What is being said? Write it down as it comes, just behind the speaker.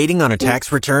Waiting on a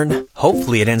tax return?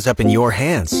 Hopefully it ends up in your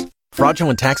hands.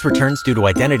 Fraudulent tax returns due to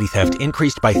identity theft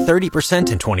increased by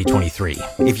 30% in 2023.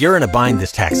 If you're in a bind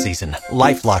this tax season,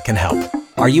 LifeLock can help.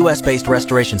 Our U.S.-based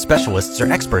restoration specialists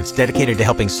are experts dedicated to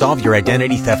helping solve your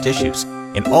identity theft issues.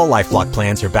 And all LifeLock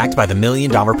plans are backed by the $1 Million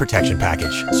Protection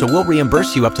Package. So we'll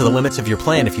reimburse you up to the limits of your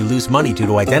plan if you lose money due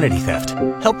to identity theft.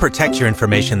 Help protect your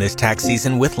information this tax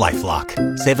season with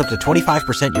LifeLock. Save up to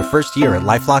 25% your first year at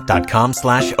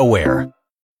LifeLock.com/aware.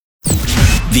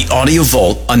 The Audio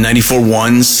Vault on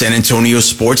 94.1 San Antonio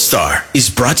Sports Star is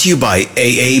brought to you by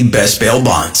AA Best Bail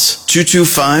Bonds,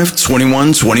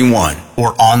 225-2121,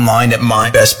 or online at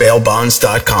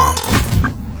mybestbailbonds.com.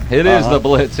 It is the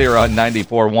Blitz here on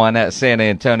 94.1 at San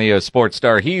Antonio Sports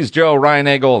Star. He's Joe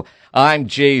Reinagel. I'm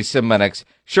Jason Minix.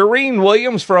 Charean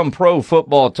Williams from Pro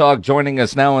Football Talk joining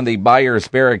us now on the Buyers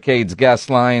Barricades guest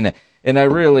line. And I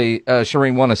really,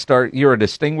 Charean, want to start. You're a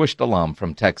distinguished alum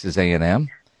from Texas A&M.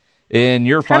 And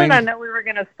you're How did I know we were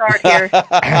going to start here?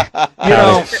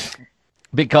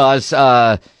 Because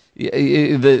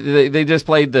they just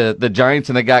played the Giants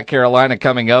and they got Carolina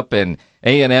coming up, and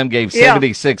A&M gave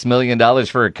 $76 million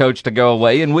for a coach to go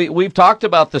away. And we've talked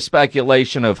about the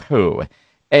speculation of who.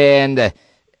 And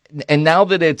now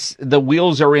that the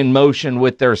wheels are in motion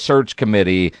with their search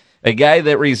committee, a guy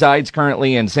that resides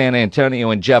currently in San Antonio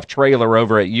and Jeff Traylor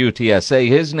over at UTSA,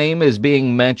 his name is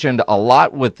being mentioned a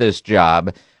lot with this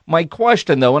job. My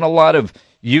question, though, and a lot of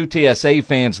UTSA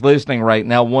fans listening right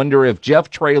now wonder if Jeff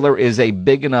Traylor is a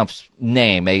big enough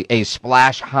name, a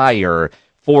splash hire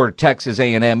for Texas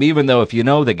A&M, even though if you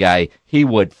know the guy, he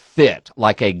would fit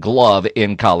like a glove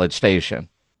in College Station.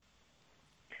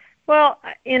 Well,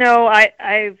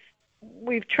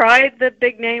 we've tried the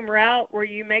big name route where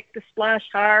you make the splash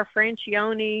hire,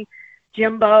 Francione,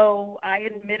 Jimbo. I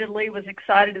admittedly was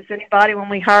excited as anybody when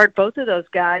we hired both of those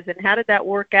guys. And how did that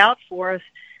work out for us?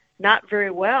 Not very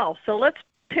well. So let's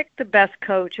pick the best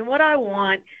coach. And what I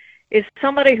want is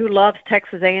somebody who loves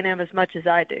Texas A&M as much as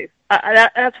I do.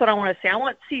 That's what I want to see. I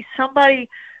want to see somebody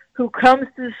who comes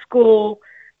to the school,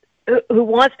 who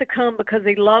wants to come because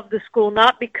they love the school,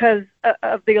 not because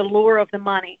of the allure of the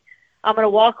money. I'm going to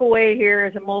walk away here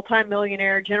as a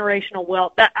multimillionaire, generational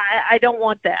wealth. I don't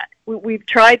want that. We've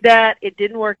tried that. It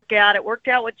didn't work out. It worked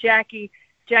out with Jackie.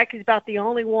 Jackie's about the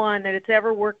only one that it's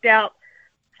ever worked out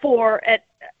for at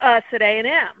us at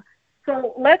A&M.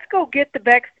 So let's go get the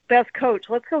best coach.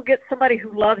 Let's go get somebody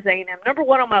who loves A&M. Number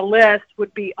one on my list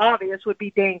would be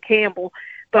Dan Campbell,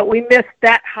 but we missed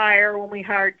that hire when we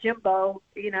hired Jimbo.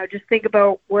 Just think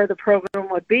about where the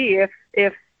program would be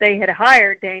if they had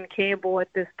hired Dan Campbell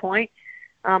at this point.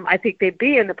 I think they'd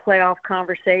be in the playoff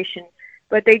conversation,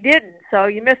 but they didn't. So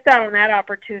you missed out on that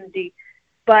opportunity.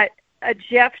 But a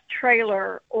Jeff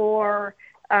Traylor or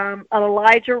an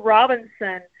Elijah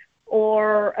Robinson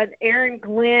or an Aaron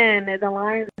Glenn as the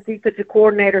Lions defensive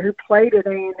coordinator who played at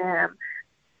A&M,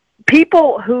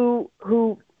 people who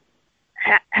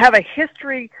have a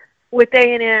history with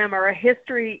A&M or a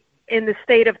history in the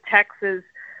state of Texas,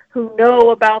 who know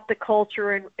about the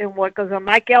culture and what goes on.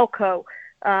 Mike Elko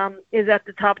is at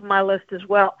the top of my list as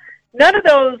well. None of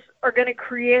those are going to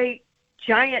create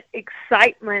giant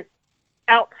excitement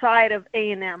outside of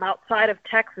A&M, outside of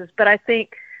Texas. But I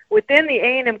think within the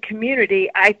A&M community,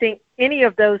 I think any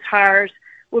of those hires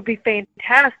would be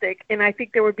fantastic, and I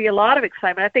think there would be a lot of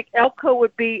excitement. I think Elko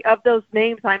would be, of those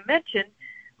names I mentioned,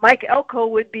 Mike Elko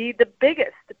would be the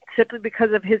biggest simply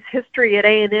because of his history at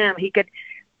A&M. He could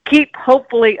keep,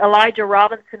 hopefully, Elijah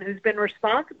Robinson, who's been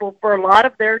responsible for a lot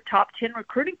of their top 10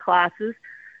 recruiting classes,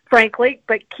 frankly,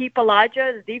 but keep Elijah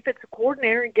as defensive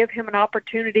coordinator and give him an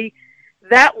opportunity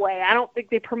that way. I don't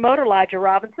think they promote Elijah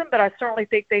Robinson, but I certainly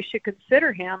think they should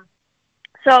consider him.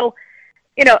 So,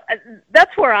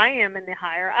 that's where I am in the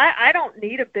hire. I don't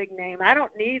need a big name. I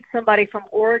don't need somebody from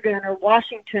Oregon or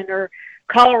Washington or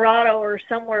Colorado or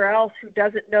somewhere else who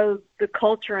doesn't know the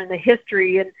culture and the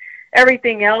history and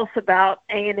everything else about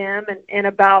A&M and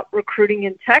about recruiting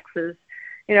in Texas.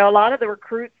 A lot of the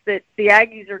recruits that the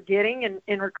Aggies are getting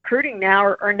in recruiting now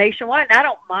are nationwide. And I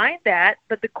don't mind that,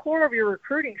 but the core of your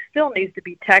recruiting still needs to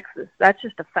be Texas. That's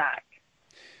just a fact.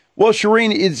 Well,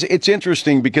 Charean, it's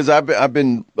interesting because I've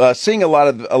been seeing a lot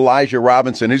of Elijah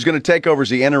Robinson, who's going to take over as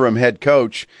the interim head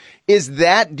coach. Is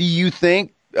that, do you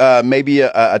think, maybe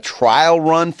a trial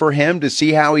run for him to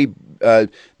see how he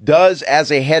does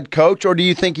as a head coach, or do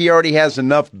you think he already has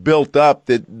enough built up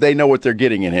that they know what they're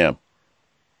getting in him?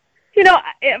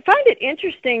 I find it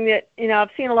interesting that,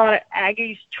 I've seen a lot of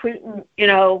Aggies tweeting,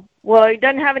 well, he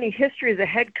doesn't have any history as a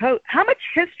head coach. How much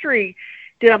history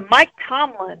did a Mike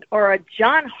Tomlin or a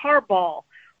John Harbaugh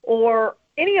or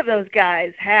any of those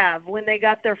guys have when they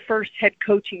got their first head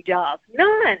coaching job?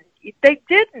 None. They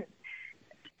didn't.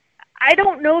 I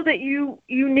don't know that you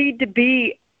need to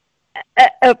be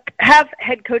have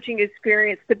head coaching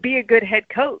experience to be a good head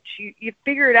coach. You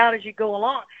figure it out as you go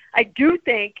along. I do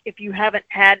think if you haven't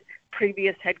had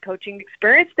previous head coaching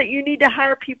experience that you need to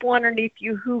hire people underneath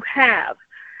you who have.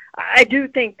 I do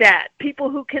think that. People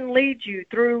who can lead you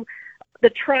through the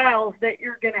trials that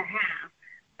you're going to have.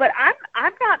 But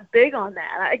I'm not big on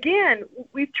that. Again,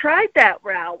 we've tried that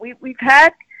route. We've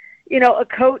had, a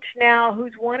coach now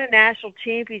who's won a national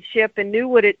championship and knew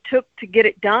what it took to get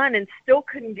it done and still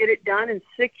couldn't get it done in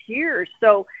 6 years.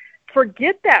 So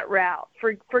forget that route.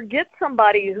 Forget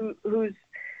somebody who's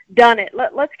done it.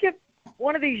 Let's give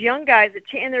one of these young guys a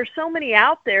chance. And there's so many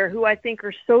out there who I think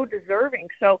are so deserving.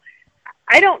 So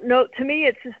I don't know. To me,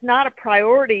 it's just not a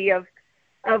priority of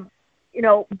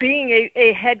being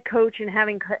a head coach and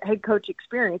having head coach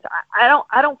experience. I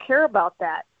don't care about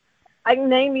that. I can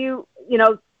name you,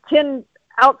 10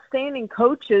 outstanding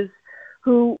coaches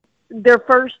who their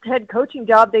first head coaching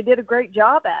job, they did a great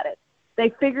job at it.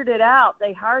 They figured it out.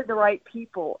 They hired the right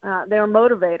people. They were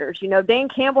motivators. Dan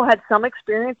Campbell had some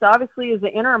experience, obviously, as an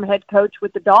interim head coach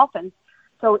with the Dolphins.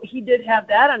 So he did have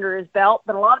that under his belt,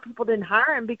 but a lot of people didn't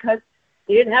hire him because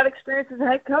he didn't have experience as a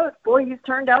head coach. Boy, he's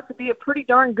turned out to be a pretty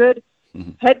darn good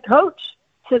head coach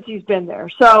since he's been there.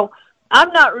 So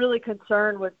I'm not really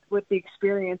concerned with the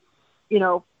experience,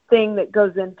 thing that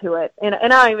goes into it. And I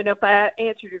don't even know if I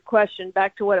answered your question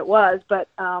back to what it was, but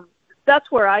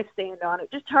that's where I stand on it.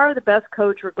 Just hire the best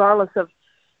coach regardless of,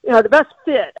 the best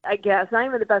fit, I guess. Not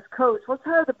even the best coach. Let's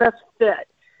hire the best fit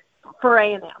for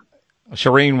A&M.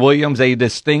 Charean Williams, a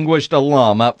distinguished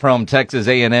alum up from Texas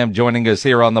A&M, joining us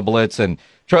here on the Blitz. And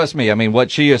trust me, I mean,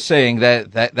 what she is saying,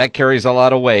 that carries a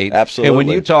lot of weight. Absolutely. And when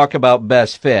you talk about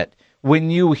best fit,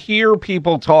 when you hear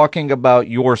people talking about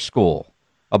your school,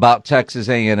 about Texas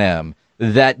A&M,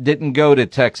 that didn't go to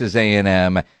Texas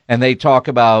A&M, and they talk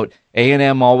about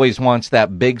A&M always wants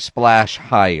that big splash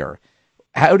hire.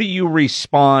 How do you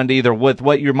respond either with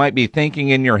what you might be thinking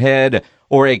in your head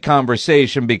or a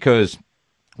conversation? Because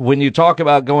when you talk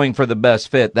about going for the best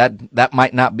fit, that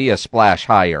might not be a splash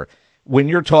hire. When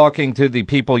you're talking to the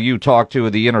people you talk to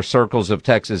in the inner circles of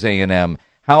Texas A&M,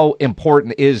 how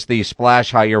important is the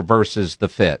splash hire versus the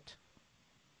fit?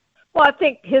 Well, I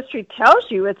think history tells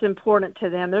you it's important to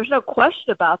them. There's no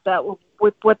question about that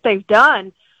with what they've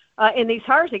done in these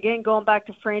hires. Again, going back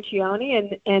to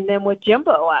Francione and then with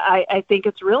Jimbo, I think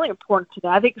it's really important to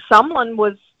them. I think Sumlin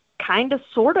was kind of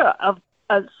sort of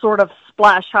a sort of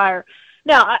splash hire.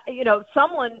 Now,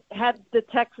 Sumlin had the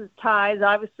Texas ties,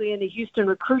 obviously, in the Houston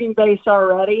recruiting base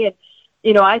already,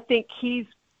 and I think he's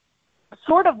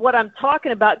sort of what I'm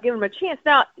talking about, give him a chance.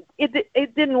 Now,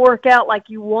 it didn't work out like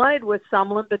you wanted with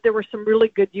Sumlin, but there were some really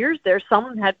good years there.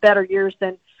 Sumlin had better years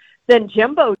than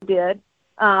Jimbo did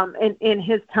in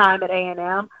his time at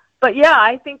A&M. But, yeah,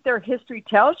 I think their history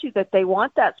tells you that they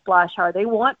want that splash hire. They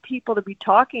want people to be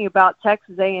talking about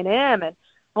Texas A&M and,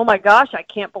 oh, my gosh, I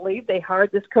can't believe they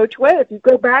hired this Coach Webb. If you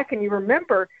go back and you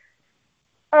remember,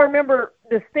 I remember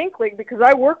distinctly because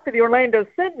I worked for the Orlando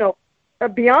Sentinel.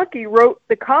 Bianchi wrote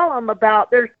the column about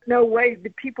there's no way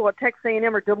the people at Texas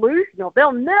A&M are delusional.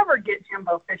 They'll never get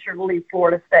Jimbo Fisher to leave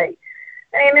Florida State.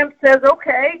 A&M says,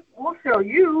 okay, we'll show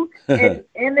you.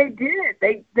 And they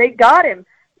did. They got him.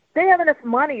 They have enough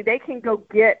money. They can go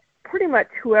get pretty much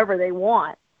whoever they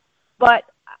want. But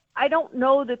I don't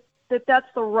know that that's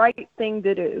the right thing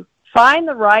to do. Find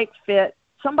the right fit,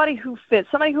 somebody who fits,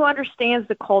 somebody who understands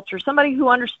the culture, somebody who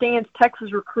understands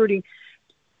Texas recruiting.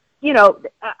 I'm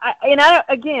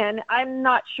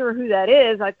not sure who that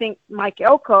is. I think Mike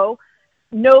Elko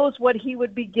knows what he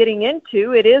would be getting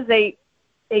into. It is a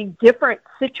different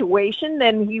situation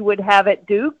than he would have at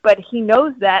Duke, but he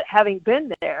knows that having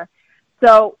been there.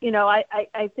 So,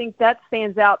 I think that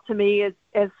stands out to me as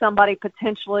somebody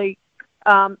potentially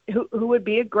who would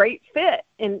be a great fit.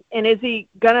 And is he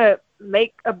going to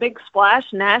make a big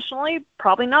splash nationally?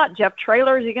 Probably not. Jeff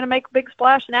Traylor, is he going to make a big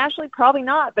splash nationally? Probably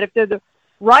not. But if they're the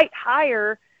right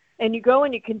hire and you go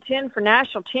and you contend for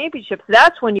national championships,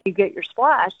 that's when you get your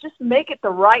splash. Just make it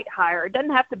the right hire. It doesn't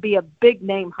have to be a big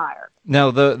name hire. Now,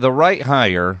 the right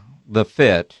hire, the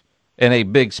fit, and a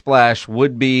big splash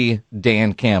would be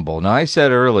Dan Campbell. Now, I said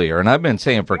earlier, and I've been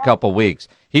saying for a couple weeks,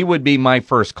 he would be my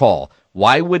first call.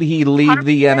 Why would he leave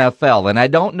the NFL? And I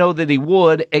don't know that he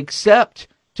would, except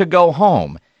to go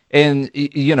home. And,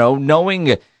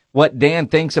 knowing what Dan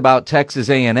thinks about Texas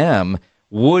A&M,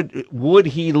 would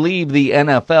he leave the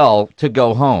NFL to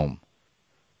go home?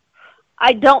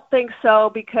 I don't think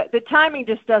so, because the timing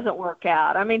just doesn't work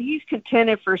out. I mean, he's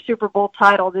contended for a Super Bowl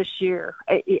title this year.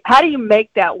 How do you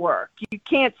make that work? You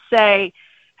can't say,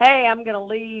 hey, I'm going to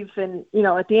leave and,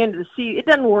 at the end of the season. It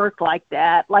doesn't work like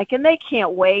that. And they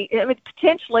can't wait. I mean,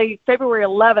 potentially February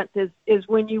 11th is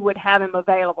when you would have him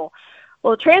available.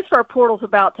 Well, the transfer portal's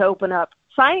about to open up.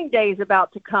 Signing day is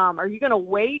about to come. Are you going to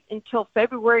wait until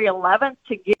February 11th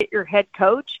to get your head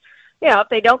coach? If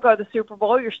they don't go to the Super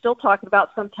Bowl, you're still talking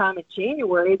about sometime in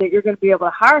January that you're going to be able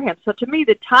to hire him. So to me,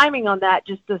 the timing on that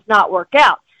just does not work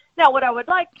out. Now, what I would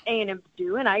like A&M to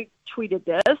do, and I tweeted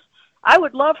this, I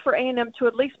would love for A&M to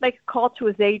at least make a call to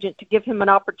his agent to give him an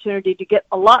opportunity to get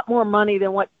a lot more money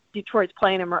than what Detroit's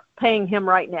paying him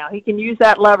right now. He can use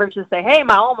that leverage to say, hey,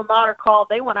 my alma mater called.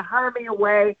 They want to hire me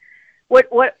away. What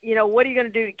are you going to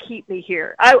do to keep me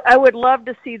here? I would love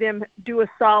to see them do a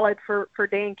solid for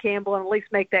Dan Campbell and at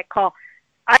least make that call.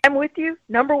 I'm with you.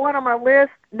 Number one on my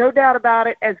list, no doubt about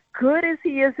it. As good as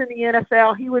he is in the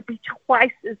NFL, he would be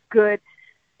twice as good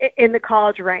in the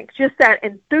college ranks. Just that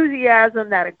enthusiasm,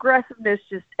 that aggressiveness,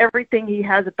 just everything he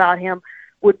has about him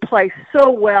would play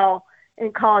so well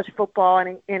in college football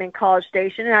and in College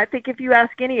Station. And I think if you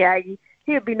ask any Aggie,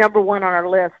 he would be number one on our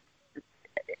list.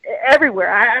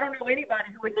 Everywhere. I don't know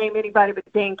anybody who would name anybody but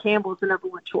Dan Campbell as the number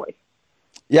one choice.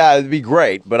 Yeah, it'd be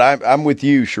great, but I'm with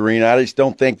you, Charean. I just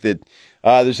don't think that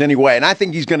there's any way. And I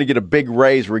think he's going to get a big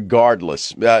raise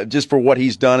regardless, just for what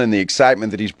he's done and the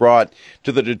excitement that he's brought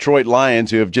to the Detroit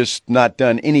Lions, who have just not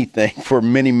done anything for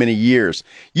many, many years.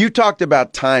 You talked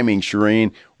about timing,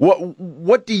 Charean.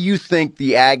 What do you think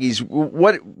the Aggies,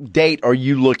 what date are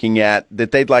you looking at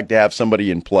that they'd like to have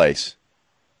somebody in place?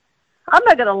 I'm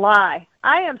not going to lie.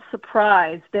 I am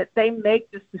surprised that they make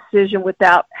this decision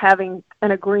without having an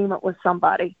agreement with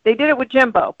somebody. They did it with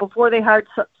Jimbo before they fired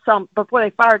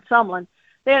Sumlin.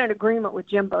 They had an agreement with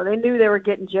Jimbo. They knew they were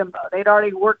getting Jimbo. They'd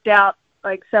already worked out,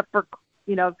 except for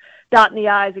dotting the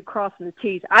I's and crossing the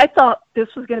T's. I thought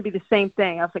this was going to be the same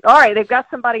thing. I was like, all right, they've got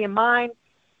somebody in mind.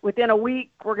 Within a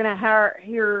week, we're going to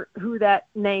hear who that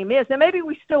name is. And maybe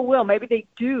we still will. Maybe they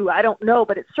do. I don't know.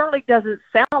 But it certainly doesn't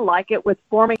sound like it with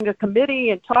forming a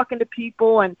committee and talking to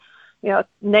people and,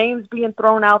 names being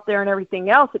thrown out there and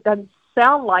everything else. It doesn't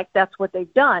sound like that's what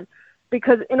they've done.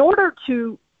 Because in order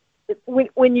to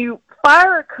when you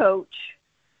fire a coach,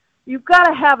 you've got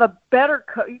to have a better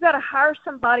coach. You've got to hire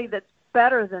somebody that's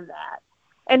better than that.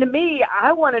 And to me,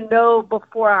 I want to know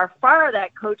before I fire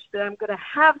that coach that I'm going to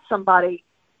have somebody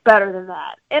better than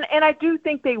that. And I do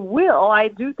think they will. I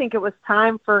do think it was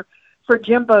time for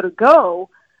Jimbo to go.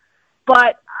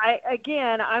 But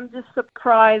I'm just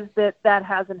surprised that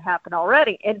hasn't happened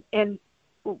already. And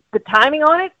the timing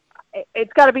on it,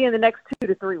 it's got to be in the next 2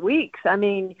 to 3 weeks. I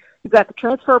mean, you've got the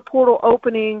transfer portal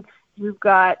opening, you've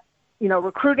got,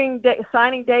 recruiting day,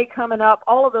 signing day coming up,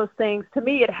 all of those things. To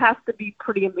me, it has to be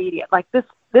pretty immediate.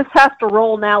 This has to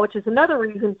roll now, which is another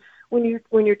reason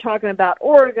when you're talking about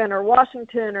Oregon or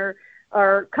Washington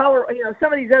or Colorado,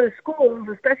 some of these other schools,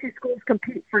 especially schools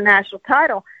compete for national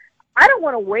title. I don't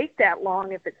want to wait that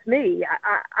long if it's me.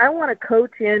 I want a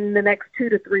coach in the next 2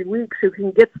 to 3 weeks who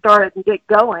can get started and get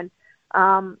going,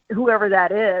 whoever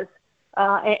that is,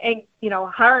 and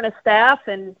hiring a staff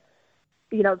and,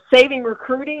 saving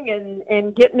recruiting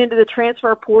and getting into the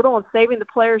transfer portal and saving the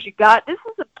players you got. This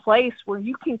is a place where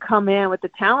you can come in with the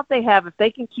talent they have. If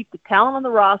they can keep the talent on the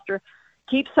roster,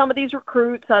 keep some of these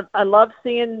recruits. I love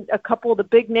seeing a couple of the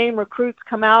big name recruits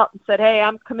come out and said, hey,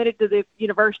 I'm committed to the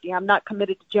university. I'm not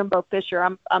committed to Jimbo Fisher.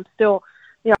 I'm still,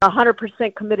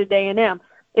 100% committed to A&M.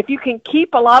 If you can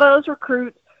keep a lot of those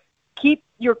recruits, keep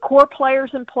your core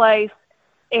players in place,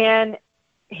 and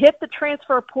hit the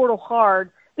transfer portal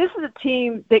hard, this is a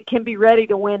team that can be ready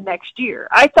to win next year.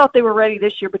 I thought they were ready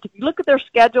this year, but if you look at their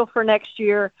schedule for next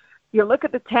year, you look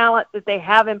at the talent that they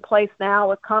have in place now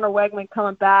with Connor Wegman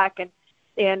coming back,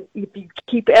 and if you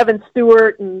keep Evan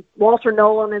Stewart and Walter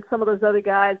Nolan and some of those other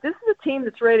guys, this is a team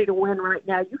that's ready to win right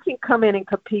now. You can come in and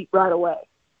compete right away.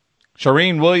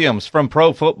 Charean Williams from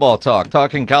Pro Football Talk,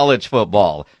 talking college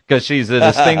football, because she's a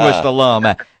distinguished alum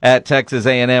at Texas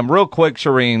A&M. Real quick,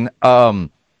 Charean,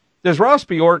 does Ross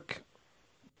Bjork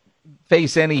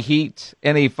face any heat,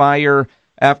 any fire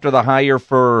after the hire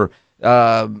for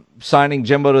signing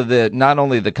Jimbo to not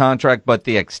only the contract but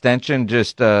the extension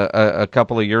just a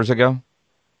couple of years ago?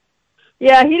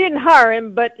 Yeah, he didn't hire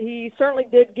him, but he certainly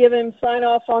did give him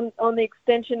sign-off on the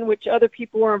extension, which other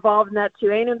people were involved in that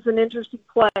too. A&M's an interesting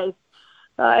place,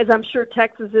 as I'm sure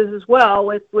Texas is as well,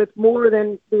 with more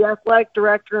than the athletic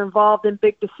director involved in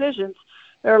big decisions.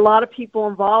 There are a lot of people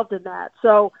involved in that.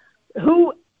 So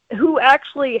who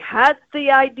actually had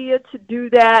the idea to do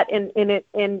that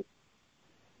and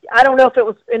I don't know if it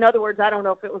was, in other words, I don't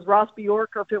know if it was Ross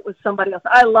Bjork or if it was somebody else.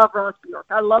 I love Ross Bjork.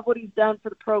 I love what he's done for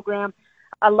the program.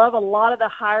 I love a lot of the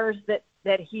hires that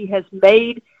he has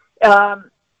made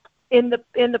in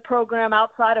the program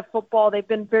outside of football. They've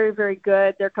been very, very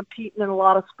good. They're competing in a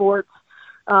lot of sports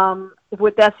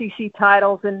with SEC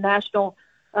titles and national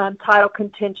title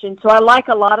contention. So I like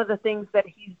a lot of the things that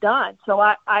he's done. So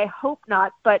I hope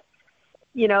not, but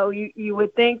you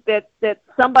would think that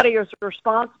somebody is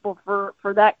responsible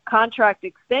for that contract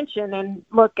extension. And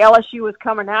look, LSU was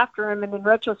coming after him, and in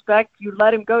retrospect, you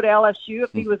let him go to LSU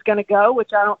if he was going to go,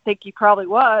 which I don't think he probably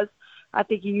was. I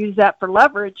think he used that for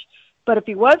leverage. But if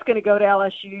he was going to go to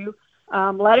LSU,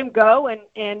 let him go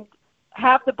and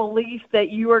have the belief that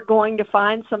you are going to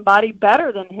find somebody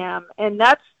better than him. And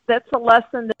that's a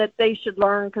lesson that they should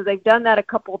learn, because they've done that a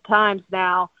couple of times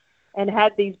now and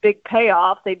had these big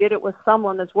payoffs. They did it with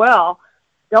someone as well.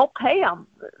 Don't pay them.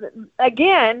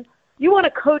 Again, you want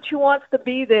a coach who wants to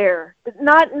be there,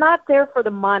 not there for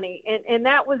the money. And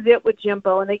that was it with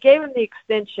Jimbo, and they gave him the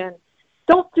extension.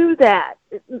 Don't do that.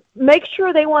 Make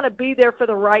sure they want to be there for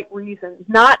the right reasons,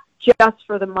 not just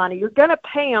for the money. You're going to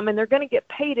pay them, and they're going to get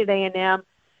paid at A&M,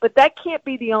 but that can't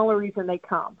be the only reason they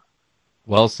come.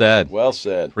 Well said. Well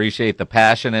said. Appreciate the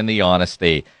passion and the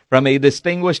honesty from a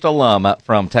distinguished alum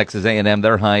from Texas A&M,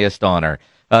 their highest honor.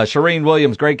 Charean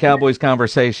Williams, great Cowboys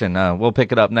conversation. We'll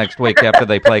pick it up next week after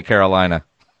they play Carolina.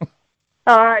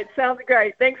 All right, sounds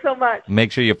great. Thanks so much.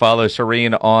 Make sure you follow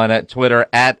Charean on Twitter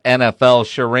at NFL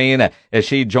Charean, as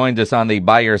she joins us on the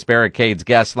Buyers Barricades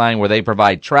guest line, where they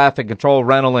provide traffic control,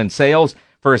 rental, and sales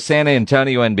for San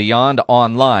Antonio and beyond,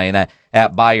 online at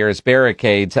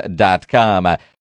buyersbarricades.com.